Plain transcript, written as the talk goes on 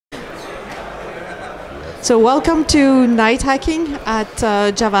So welcome to Night Hacking at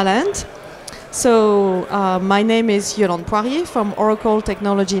Javaland. So my name is Yolande Poirier from Oracle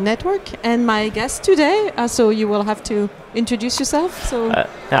Technology Network, and my guest today, so you will have to introduce yourself. So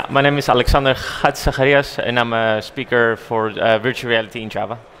yeah, my name is Chatzizacharias, and I'm a speaker for virtual reality in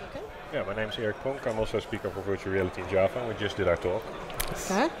Java. Okay. Yeah, my name is Erik. Pronk. I'm also a speaker for virtual reality in Java. We just did our talk.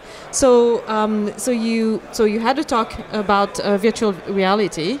 Okay. So so you had a talk about virtual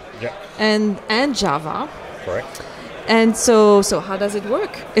reality. Yeah. And Java. Correct. And so how does it work?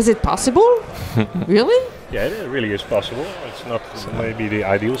 Is it possible? Really? Yeah, it really is possible. It's not maybe the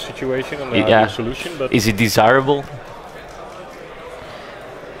ideal situation and the ideal solution, but is it desirable?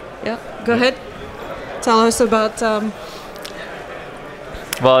 Yeah. Go ahead. Tell us about.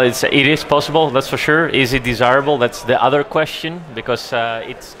 Well, it is possible, that's for sure. Is it desirable? That's the other question, because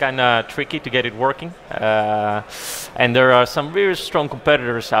it's kind of tricky to get it working. And there are some very strong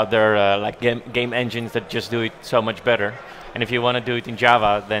competitors out there, like game engines that just do it so much better. And if you want to do it in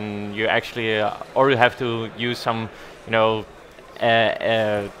Java, then you actually, or you have to use some,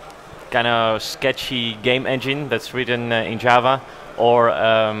 kind of sketchy game engine that's written in Java, or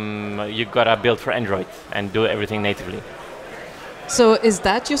you gotta build for Android and do everything natively. So is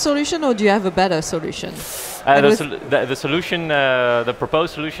that your solution, or do you have a better solution? The solution, the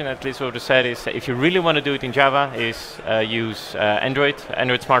proposed solution, at least what we said, is if you really want to do it in Java, is use Android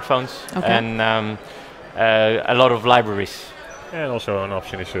smartphones, and a lot of libraries. And also an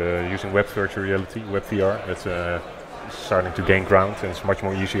option is using web virtual reality, web VR. That's starting to gain ground, and it's much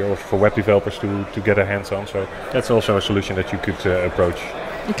more easier for web developers to get their hands on. So that's also a solution that you could approach.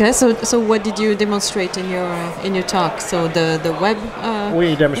 Okay, so what did you demonstrate in your talk? So the web.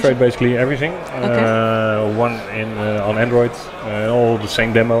 We demonstrate basically everything. One on Android, all the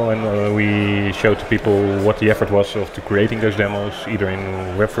same demo, and we showed to people what the effort was of creating those demos, either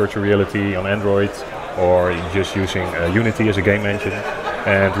in web virtual reality on Android, or just using Unity as a game engine.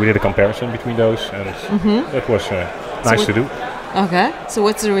 And we did a comparison between those, and that was nice to do. Okay, so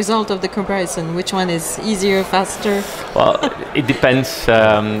what's the result of the comparison? Which one is easier, faster? Well, it depends.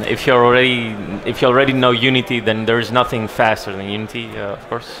 If you already know Unity, then there is nothing faster than Unity, of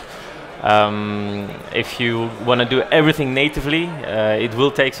course. If you want to do everything natively, it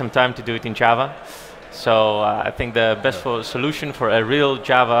will take some time to do it in Java. So I think the best solution for a real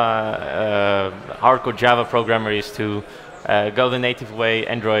Java, hardcore Java programmer is to go the native way,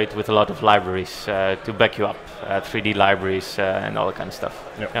 Android, with a lot of libraries to back you up, 3D libraries and all that kind of stuff.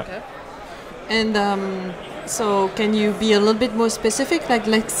 Yep. Yeah. Okay. And so can you be a little bit more specific? Like,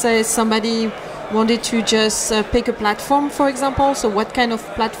 let's say somebody wanted to just pick a platform, for example. So what kind of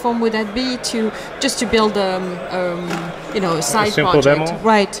platform would that be to build a side simple project? Demo?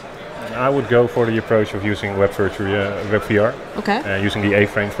 Right. I would go for the approach of using web VR. Okay. Using the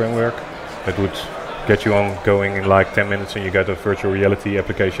A-frame framework. That would get you on going in like 10 minutes, and you get a virtual reality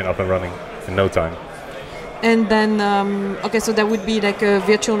application up and running in no time. And then, so that would be like a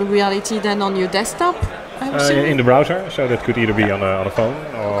virtual reality then on your desktop, I assume? In the browser, so that could either be on a phone,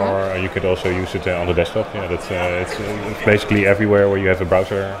 or you could also use it on the desktop. Yeah, that's it's basically everywhere where you have a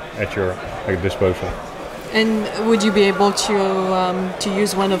browser at your disposal. And would you be able to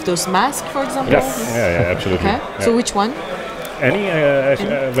use one of those masks, for example? Yes. Yeah, absolutely. Okay. Yeah. So which one? Any,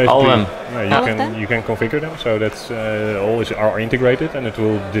 basically, all of them. You can configure them, so that's all are integrated, and it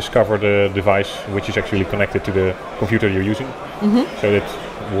will discover the device which is actually connected to the computer you're using. So that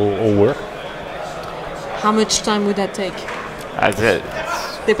will all work. How much time would that take?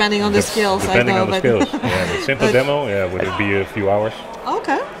 Depending on the skills, depending I know. On the skills. Yeah, the simple demo, would it be a few hours?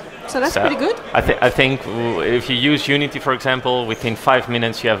 Okay, so that's pretty good. I think if you use Unity, for example, within 5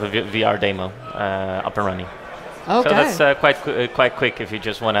 minutes you have a VR demo up and running. Okay. So that's quite quick if you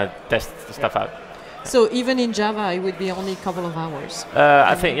just want to test the stuff out. So even in Java, it would be only a couple of hours.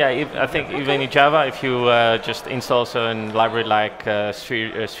 I think even in Java, if you just install a library like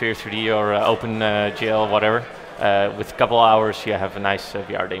Sphere 3D or OpenGL, whatever, with a couple of hours you have a nice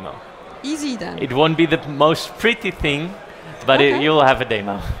VR demo. Easy then. It won't be the most pretty thing, but you'll have a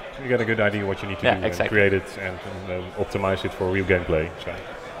demo. You get a good idea what you need to do and create it and optimize it for real gameplay. So.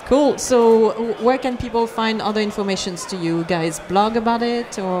 Cool. So where can people find other informations to you guys? Blog about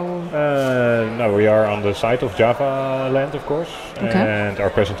it or? No, we are on the site of Javaland, of course, and our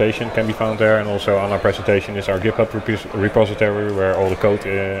presentation can be found there. And also on our presentation is our GitHub repository where all the code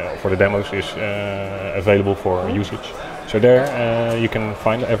for the demos is available for usage. So there you can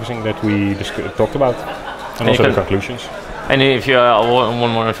find everything that we talked about, and also the conclusions. And if you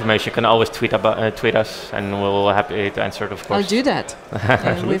want more information, you can always tweet us, and we'll be happy to answer it, of course. I'll do that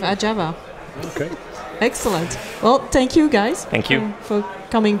with Java. Okay. Excellent. Well, thank you guys. Thank you for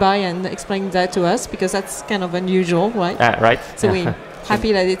coming by and explaining that to us, because that's kind of unusual, right? Right. So we're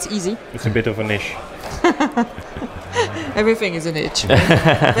happy that it's easy. It's a bit of a niche. Everything is a niche,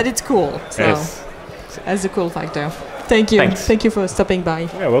 but it's cool. So Yes. that's the cool factor. Thank you. Thanks. Thank you for stopping by.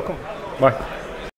 Yeah, welcome. Bye.